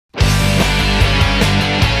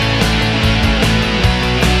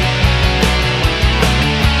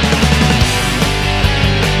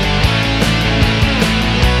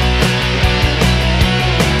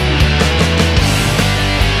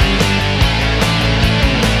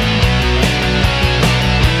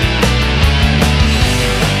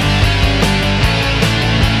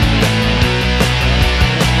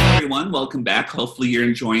Hopefully you're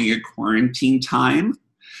enjoying your quarantine time.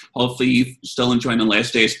 Hopefully you're still enjoying the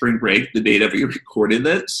last day of spring break, the day that we recorded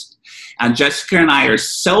this. And Jessica and I are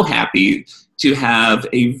so happy to have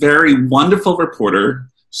a very wonderful reporter,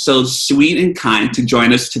 so sweet and kind, to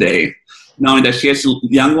join us today, knowing that she has a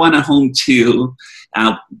young one at home too.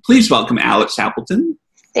 Please welcome Alex Appleton.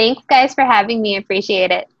 Thanks, guys, for having me.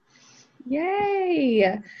 Appreciate it.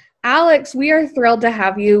 Yay. Alex, we are thrilled to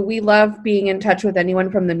have you. We love being in touch with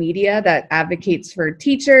anyone from the media that advocates for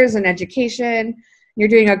teachers and education. You're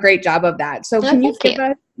doing a great job of that. So can you give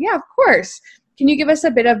us, yeah, of course. Can you give us a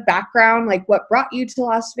bit of background, like what brought you to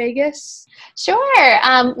Las Vegas?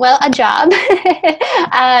 Sure. Well, a job.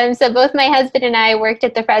 So both my husband and I worked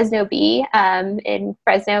at the Fresno Bee in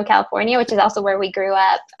Fresno, California, which is also where we grew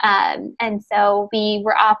up. And so we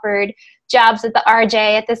were offered jobs at the RJ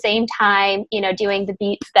at the same time, you know, doing the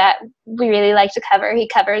beats that we really like to cover. He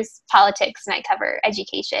covers politics and I cover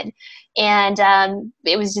education. And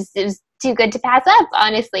it was too good to pass up.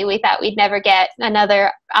 Honestly, we thought we'd never get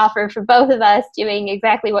another offer for both of us doing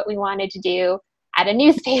exactly what we wanted to do at a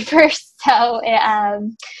newspaper. So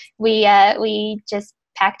we just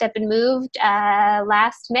packed up and moved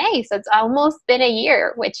last May. So it's almost been a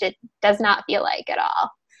year, which it does not feel like at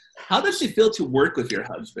all. How does it feel to work with your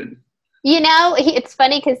husband? You know, it's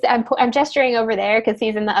funny because I'm gesturing over there because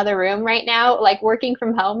he's in the other room right now. Like working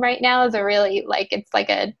from home right now is a really it's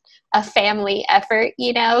like a family effort,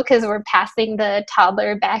 you know, because we're passing the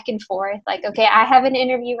toddler back and forth. Like, okay, I have an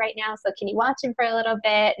interview right now, so can you watch him for a little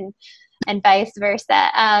bit, and vice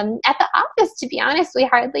versa. At the office, to be honest, we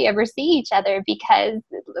hardly ever see each other because,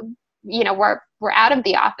 you know, we're out of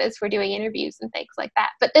the office. We're doing interviews and things like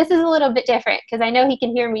that. But this is a little bit different because I know he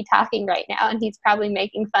can hear me talking right now, and he's probably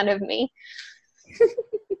making fun of me.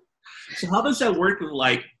 So how does that work with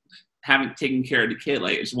having taken care of the kid?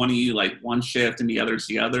 Like, is one of you like one shift and the other's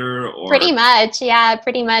the other? Or pretty much, yeah,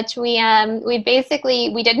 pretty much. We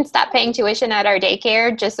didn't stop paying tuition at our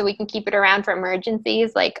daycare just so we can keep it around for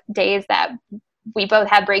emergencies, like days that we both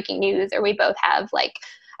have breaking news or we both have like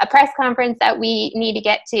a press conference that we need to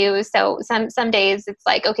get to. So some days it's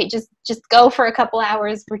like, okay, just go for a couple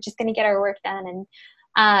hours. We're just going to get our work done. And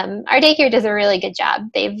our daycare does a really good job.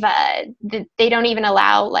 They don't even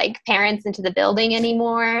allow like parents into the building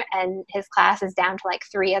anymore, and his class is down to like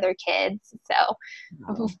 3 other kids. So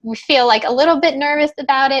we feel like a little bit nervous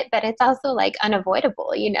about it, but it's also like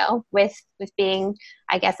unavoidable, you know, with being,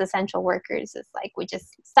 I guess, essential workers. It's like we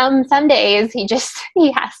just some days he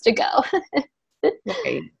has to go.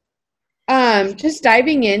 Right. Just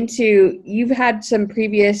diving into, you've had some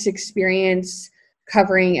previous experience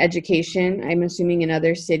covering education, I'm assuming in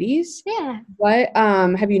other cities. Yeah. What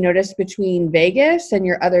have you noticed between Vegas and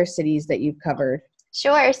your other cities that you've covered?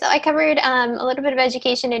 Sure. So I covered a little bit of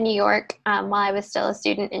education in New York while I was still a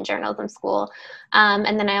student in journalism school.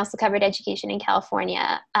 And then I also covered education in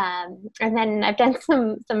California. And then I've done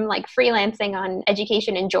some like freelancing on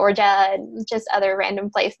education in Georgia and just other random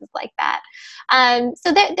places like that.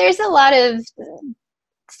 So there's a lot of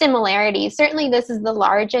similarities. Certainly this is the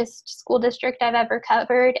largest school district I've ever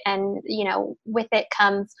covered. And, you know, with it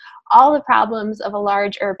comes all the problems of a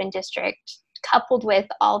large urban district, coupled with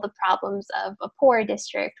all the problems of a poor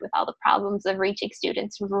district, with all the problems of reaching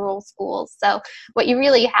students from rural schools. So what you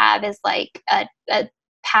really have is like a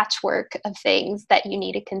patchwork of things that you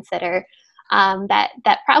need to consider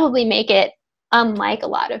that probably make it unlike a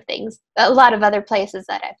lot of other places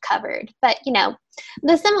that I've covered. But, you know,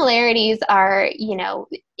 the similarities are, you know,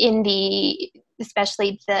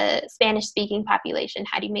 especially the Spanish-speaking population.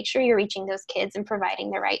 How do you make sure you're reaching those kids and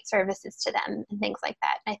providing the right services to them and things like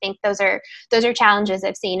that? I think those are challenges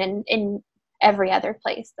I've seen in every other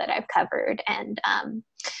place that I've covered. And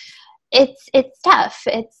it's tough.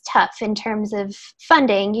 It's tough in terms of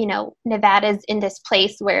funding. You know, Nevada's in this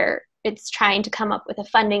place where it's trying to come up with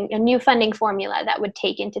a new funding formula that would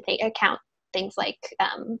take into account things like,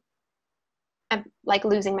 I'm like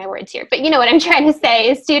losing my words here, but you know what I'm trying to say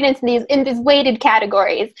is students in these weighted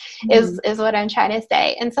categories is what I'm trying to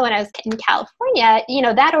say. And so when I was in California, you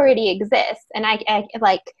know, that already exists. And I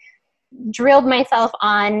like drilled myself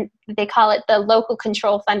on, they call it the local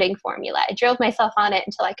control funding formula. I drilled myself on it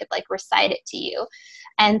until I could like recite it to you.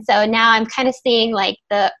 And so now I'm kind of seeing like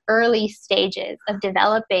the early stages of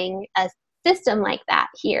developing a system like that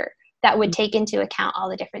here that would take into account all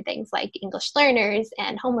the different things like English learners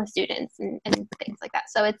and homeless students and things like that.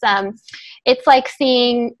 So it's like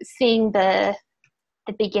seeing the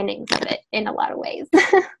beginnings of it in a lot of ways.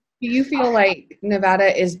 Do you feel like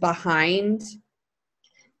Nevada is behind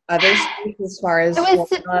other states as far as I was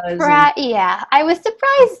surprised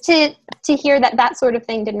to hear that sort of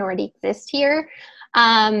thing didn't already exist here.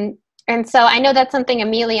 And so I know that's something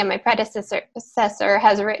Amelia, my predecessor,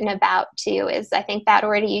 has written about too, is I think that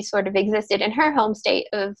already sort of existed in her home state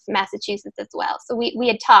of Massachusetts as well. So we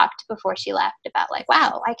had talked before she left about like,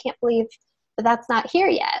 wow, I can't believe that that's not here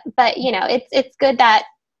yet. But, you know, it's good that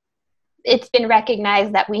it's been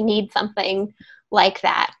recognized that we need something like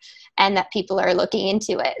that and that people are looking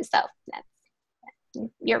into it. So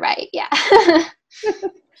you're right. Yeah.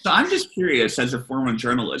 So I'm just curious, as a former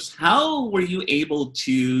journalist, how were you able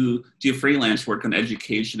to do freelance work on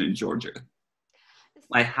education in Georgia?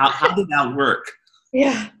 Like, how did that work?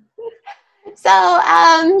 Yeah.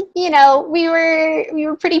 So, you know, we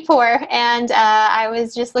were pretty poor, and I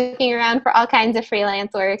was just looking around for all kinds of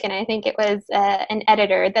freelance work, and I think it was an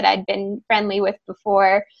editor that I'd been friendly with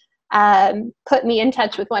before put me in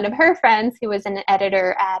touch with one of her friends who was an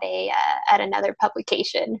editor at another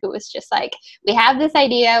publication, who was just like, we have this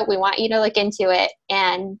idea, we want you to look into it,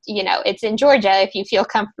 and you know, it's in Georgia if you feel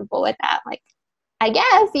comfortable with that. Like, I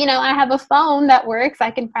guess, you know, I have a phone that works,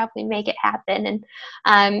 I can probably make it happen.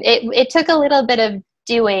 And it took a little bit of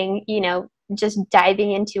doing, you know, just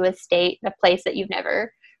diving into a place that you've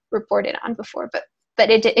never reported on before, but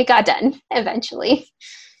it got done eventually.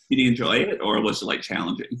 Did you enjoy it, or was it like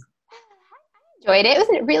challenging? Enjoyed it. It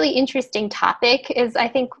was a really interesting topic. Is I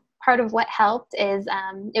think part of what helped is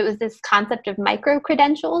it was this concept of micro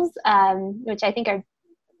credentials, which I think are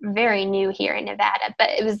very new here in Nevada. But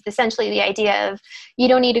it was essentially the idea of you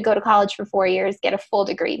don't need to go to college for 4 years, get a full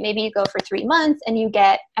degree. Maybe you go for 3 months and you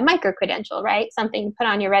get a micro credential, right? Something to put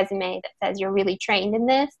on your resume that says you're really trained in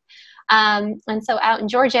this. And so out in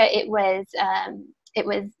Georgia, it was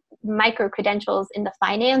micro credentials in the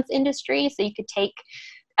finance industry. So you could take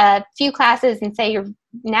a few classes and say you're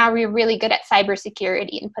really good at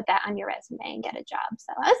cybersecurity and put that on your resume and get a job.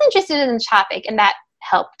 So I was interested in the topic, and that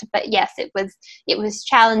helped. But yes, it was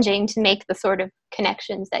challenging to make the sort of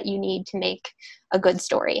connections that you need to make a good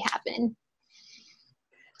story happen.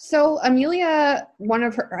 So Amelia,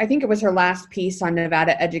 I think it was her last piece on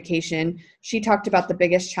Nevada education, she talked about the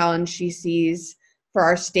biggest challenge she sees for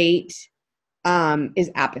our state is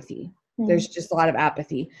apathy. Mm-hmm. There's just a lot of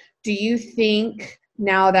apathy. Do you think,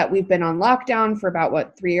 now that we've been on lockdown for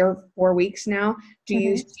about 3 or 4 weeks now, do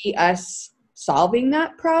you see us solving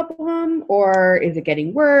that problem, or is it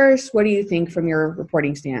getting worse? What do you think from your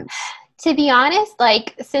reporting stance? To be honest,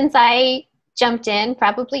 like since I jumped in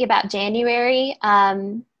probably about January,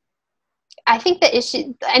 I think the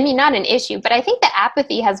issue, I mean, not an issue, but I think the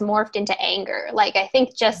apathy has morphed into anger. Like, I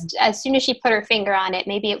think just as soon as she put her finger on it,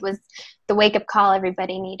 maybe it was the wake-up call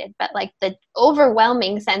everybody needed. But, like, the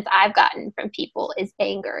overwhelming sense I've gotten from people is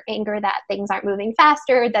anger that things aren't moving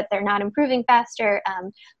faster, that they're not improving faster.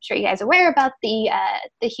 I'm sure you guys are aware about the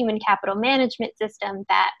human capital management system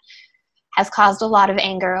that has caused a lot of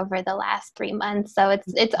anger over the last 3 months. So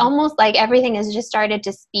it's almost like everything has just started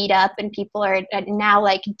to speed up, and people are now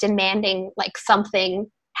like demanding like something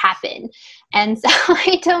happen. And so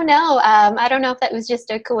I don't know. I don't know if that was just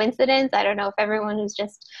a coincidence. I don't know if everyone was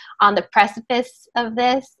just on the precipice of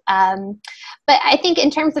this. But I think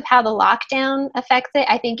in terms of how the lockdown affects it,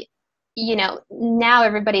 I think, you know, now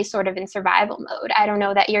everybody's sort of in survival mode. I don't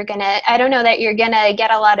know that you're gonna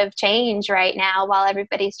get a lot of change right now, while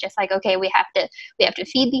everybody's just like, okay, we have to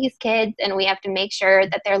feed these kids, and we have to make sure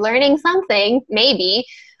that they're learning something, maybe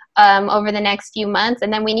over the next few months,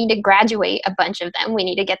 and then we need to graduate a bunch of them. We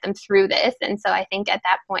need to get them through this. And so I think at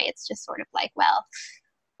that point it's just sort of like, well,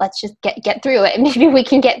 let's just get through it, and maybe we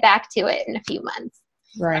can get back to it in a few months.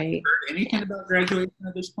 Right. Have you heard anything about graduation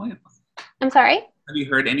at this point? I'm sorry? Have you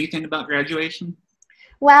heard anything about graduation?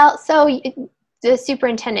 Well, so the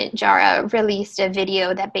superintendent, Jara, released a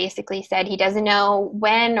video that basically said he doesn't know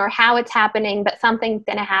when or how it's happening, but something's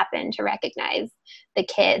going to happen to recognize the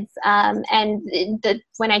kids. And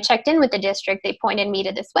when I checked in with the district, they pointed me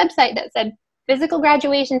to this website that said physical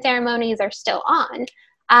graduation ceremonies are still on.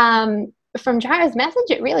 From Jara's message,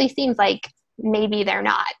 it really seems like maybe they're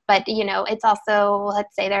not. But, you know, it's also,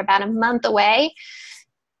 let's say they're about a month away.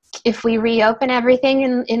 If we reopen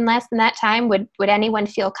everything in less than that time, would anyone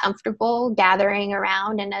feel comfortable gathering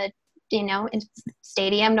around in a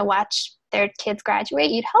stadium to watch their kids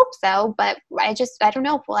graduate? You'd hope so, but I don't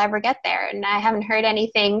know if we'll ever get there. And I haven't heard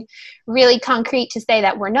anything really concrete to say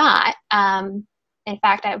that we're not. In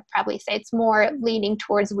fact, I would probably say it's more leaning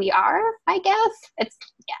towards we are, I guess. It's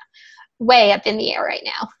way up in the air right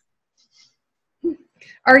now.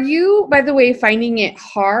 Are you, by the way, finding it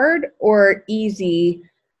hard or easy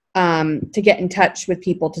to get in touch with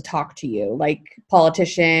people to talk to you, like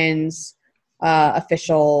politicians,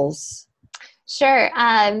 officials? Sure.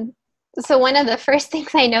 So one of the first things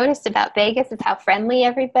I noticed about Vegas is how friendly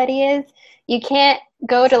everybody is. you can't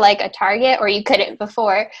go to like a Target, or you couldn't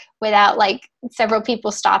before, without like several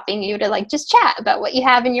people stopping you to like just chat about what you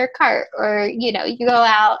have in your cart, or you know, you go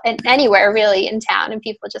out and anywhere really in town and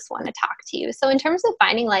people just want to talk to you. So in terms of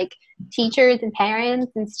finding like teachers and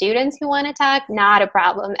parents and students who want to talk, not a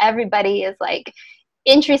problem. Everybody is like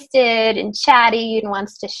interested and chatty and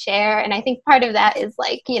wants to share, and I think part of that is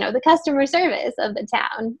like, you know, the customer service of the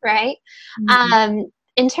town, right?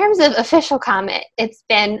 In terms of official comment, it's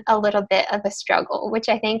been a little bit of a struggle, which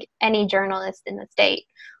I think any journalist in the state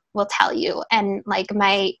will tell you. And like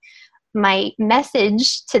my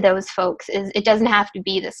message to those folks is, it doesn't have to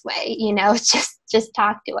be this way, you know, just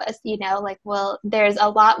talk to us, you know, like, well, there's a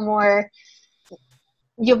lot more,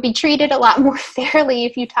 you'll be treated a lot more fairly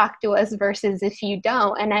if you talk to us versus if you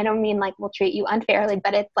don't. And I don't mean like we'll treat you unfairly,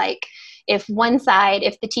 but it's like, if one side,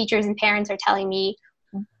 if the teachers and parents are telling me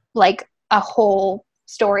like a whole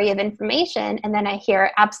story of information, and then I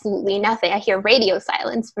hear absolutely nothing, I hear radio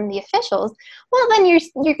silence from the officials, well, then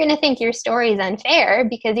you're going to think your story is unfair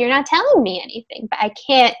because you're not telling me anything. But I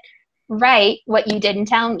can't write what you didn't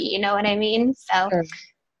tell me, you know what I mean? So Sure.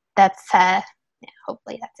 that's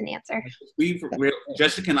hopefully that's an answer.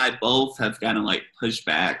 Jessica and I both have kind of like pushed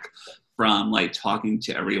back from like talking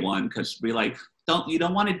to everyone, because we like, you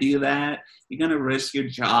don't want to do that. You're going to risk your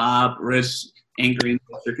job, risk angering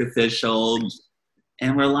district officials.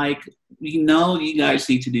 And we're like, we know you guys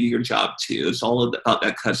need to do your job too. It's all about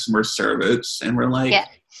that customer service. And we're like, yeah.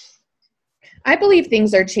 I believe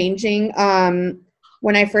things are changing.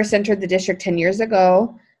 When I first entered the district 10 years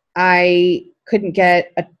ago, I couldn't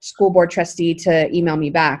get a school board trustee to email me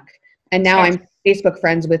back. And now I'm Facebook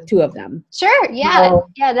friends with 2 of them. Sure. Yeah. So,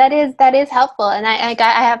 yeah. That is helpful. And I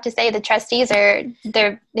have to say the trustees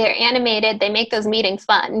they're animated. They make those meetings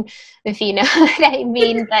fun, if you know what I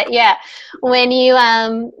mean. But yeah, when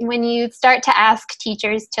you start to ask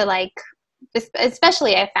teachers to like,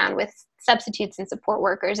 especially I found with substitutes and support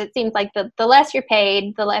workers, it seems like the less you're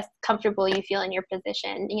paid, the less comfortable you feel in your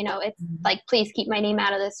position. You know, it's like, please keep my name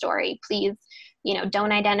out of the story. Please, you know,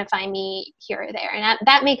 don't identify me here or there. And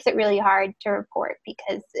that makes it really hard to report,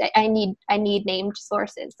 because I need named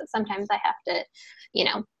sources. So sometimes I have to, you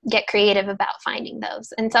know, get creative about finding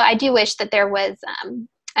those. And so I do wish that there was,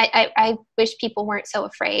 I wish people weren't so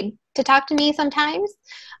afraid to talk to me sometimes.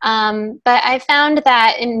 But I found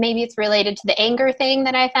that, and maybe it's related to the anger thing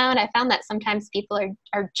that I found that sometimes people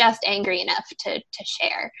are just angry enough to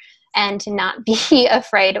share and to not be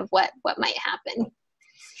afraid of what might happen.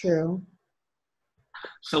 true.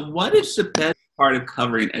 so what is the best part of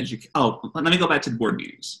covering education? Oh, let me go back to the board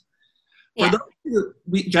meetings. Yeah. For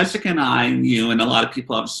those Jessica and I and you and a lot of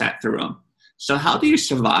people have sat through them. So how do you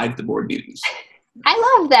survive the board meetings?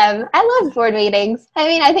 I love them. I love board meetings. I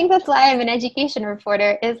mean, I think that's why I'm an education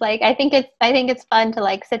reporter, is like, I think it's fun to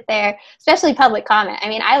like sit there, especially public comment. I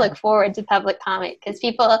mean, I look forward to public comment because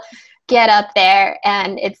people get up there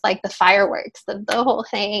and it's like the fireworks of the whole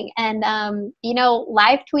thing. And, you know,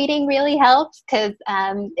 live tweeting really helps because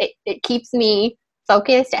it keeps me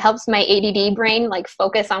focused. It helps my ADD brain like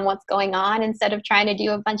focus on what's going on instead of trying to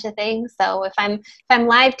do a bunch of things. So if I'm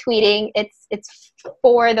live tweeting, it's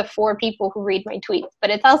for the 4 people who read my tweets,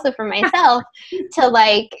 but it's also for myself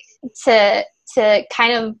to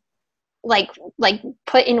kind of like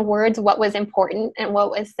put in words what was important and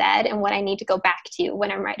what was said and what I need to go back to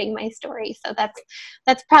when I'm writing my story. So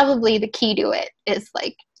that's probably the key to it, is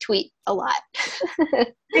like tweet a lot.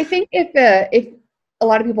 I think if a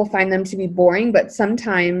lot of people find them to be boring, but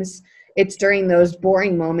sometimes it's during those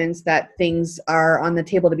boring moments that things are on the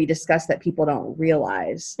table to be discussed that people don't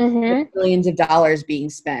realize. Mm-hmm. Millions of dollars being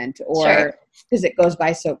spent, or because it goes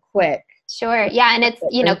by so quick. Sure. Yeah. And it's,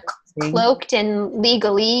 you know, cloaked in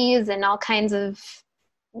legalese and all kinds of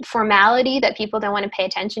formality that people don't want to pay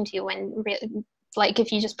attention to, when really, like,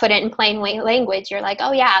 if you just put it in plain language, you're like,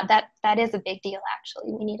 oh yeah, that is a big deal.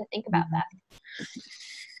 Actually, we need to think about that.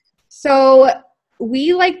 So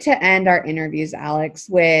we like to end our interviews, Alex,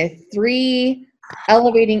 with 3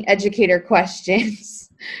 elevating educator questions.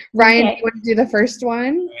 Ryan, do you want to do the first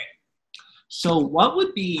one? So what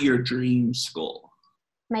would be your dream school?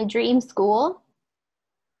 My dream school?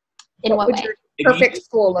 In what way? Your perfect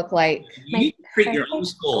school look like? If you create your own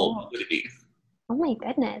school, what would it be? Oh my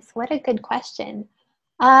goodness, what a good question.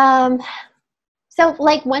 So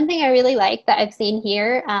like one thing I really like that I've seen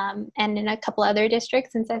here and in a couple other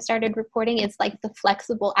districts since I started reporting is like the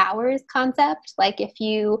flexible hours concept. Like if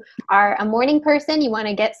you are a morning person, you want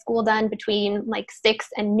to get school done between like 6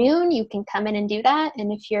 and noon, you can come in and do that.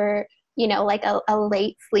 And if you're, you know, like a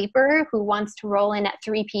late sleeper who wants to roll in at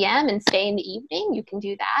 3 p.m. and stay in the evening, you can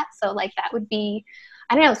do that. So like that would be,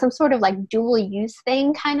 I don't know, some sort of like dual use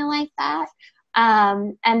thing, kind of like that.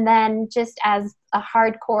 And then just as a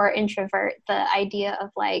hardcore introvert, the idea of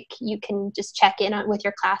like you can just check in with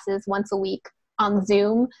your classes once a week on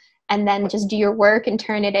Zoom and then just do your work and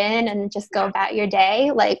turn it in and just go about your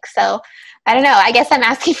day. Like, so I don't know, I guess I'm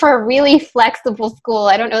asking for a really flexible school.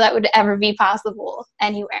 I don't know that would ever be possible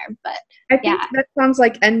anywhere, but I think that sounds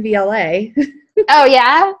like NVLA. Oh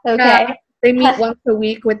yeah? Okay. They meet once a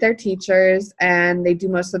week with their teachers and they do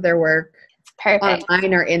most of their work Perfect.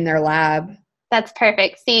 online or in their lab. That's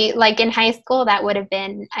perfect. See, like in high school, that would have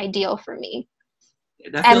been ideal for me.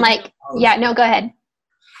 And like, yeah, no, go ahead.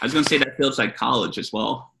 I was going to say that feels like college as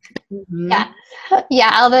well. Mm-hmm.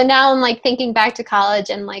 Yeah. Although now I'm like thinking back to college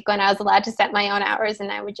and like when I was allowed to set my own hours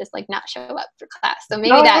and I would just like not show up for class. So maybe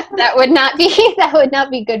that would not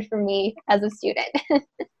be good for me as a student.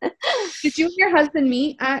 Did you and your husband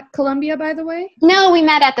meet at Columbia, by the way? No, we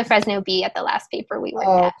met at the Fresno Bee at the last paper we worked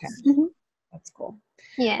at. Okay. Mm-hmm. That's cool.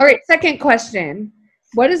 Yeah. All right. Second question.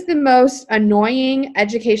 What is the most annoying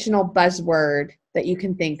educational buzzword that you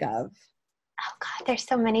can think of? Oh God, there's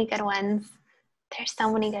so many good ones.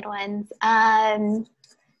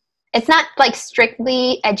 It's not like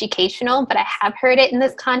strictly educational, but I have heard it in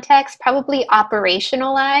this context, probably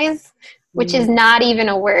operationalize, which is not even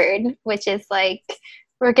a word, which is like,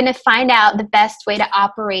 we're going to find out the best way to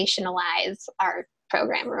operationalize our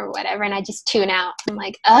program or whatever. And I just tune out. I'm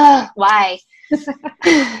like, why?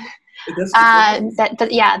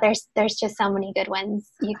 But yeah, there's just so many good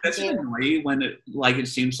ones you can do. Annoying when it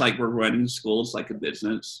seems like we're running schools like a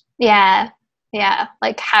business. Yeah.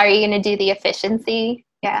 Like, how are you going to do the efficiency?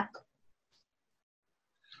 Yeah.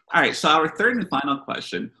 All right. So our third and final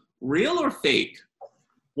question: real or fake?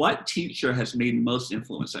 What teacher has made most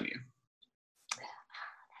influence on you?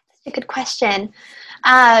 That's a good question.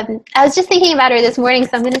 I was just thinking about her this morning,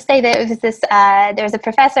 so I'm going to say that it was this. There was a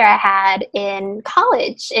professor I had in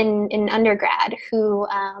college, in undergrad, who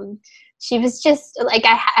she was just like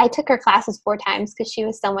I took her classes 4 times because she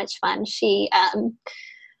was so much fun. She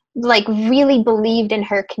like really believed in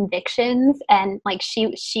her convictions, and like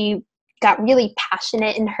she got really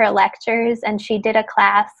passionate in her lectures, and she did a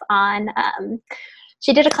class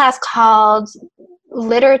called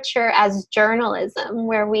Literature as Journalism,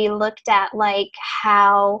 where we looked at like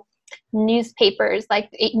how newspapers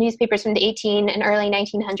from the 18 and early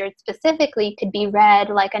 1900s specifically could be read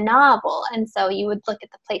like a novel. And so you would look at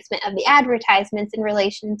the placement of the advertisements in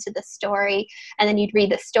relation to the story, and then you'd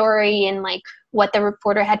read the story and like what the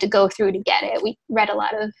reporter had to go through to get it. We read a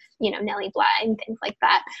lot of, Nellie Bly and things like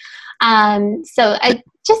that. So I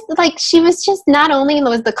just like, she was just, not only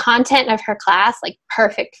was the content of her class like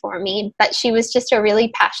perfect for me, but she was just a really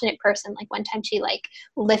passionate person. Like one time she like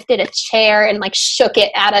lifted a chair and like shook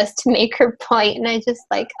it at us to make her point. And I just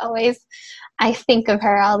like I think of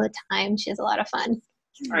her all the time. She has a lot of fun.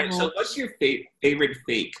 All right. So what's your favorite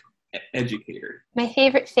fake educator? My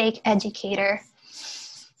favorite fake educator.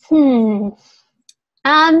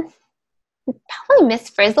 Probably Miss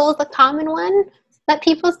Frizzle is a common one that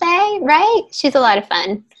people say, right? She's a lot of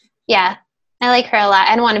fun. Yeah, I like her a lot.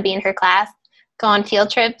 I don't want to be in her class, go on field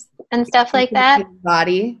trips and stuff like that.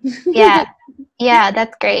 Body. Yeah,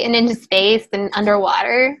 that's great. And into space and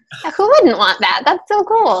underwater. Who wouldn't want that? That's so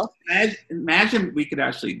cool. Imagine we could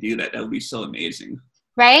actually do that. That would be so amazing.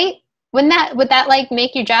 Right? Would that like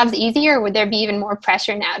make your jobs easier, or would there be even more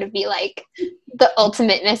pressure now to be like the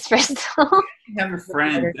ultimate Miss Frizzle? I have a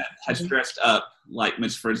friend that has dressed up like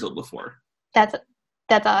Miss Frizzle before. That's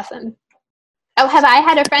awesome. Oh, have I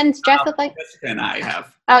had a friend dress up like? Jessica and I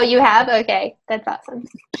have. Oh, you have? Okay, that's awesome.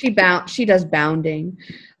 She does bounding.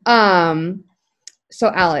 So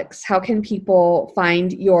Alex, how can people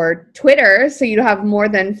find your Twitter so you have more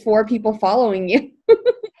than 4 people following you?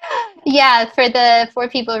 Yeah, for the 4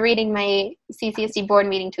 people reading my CCSD board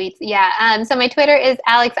meeting tweets. Yeah. So my Twitter is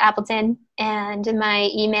Alex Appleton, and my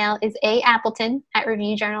email is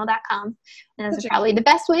aappleton@reviewjournal.com. And those are probably the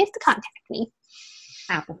best ways to contact me.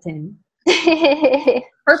 Appleton.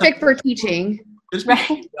 Perfect for teaching.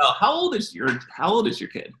 Right. How old is your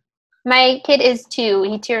kid? My kid is 2.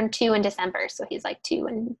 He turned 2 in December, so he's like 2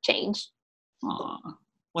 and change.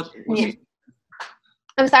 What's yeah.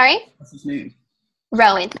 I'm sorry? What's his name?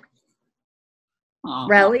 Rowan.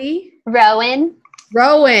 Relly? Rowan.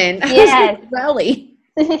 Yes. Relly.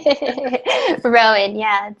 Rowan,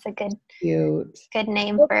 yeah, it's a good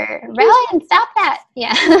name for Rowan. Stop that.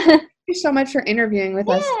 Yeah. Thank you so much for interviewing with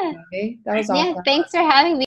us today. That was awesome. Yeah, thanks for having me.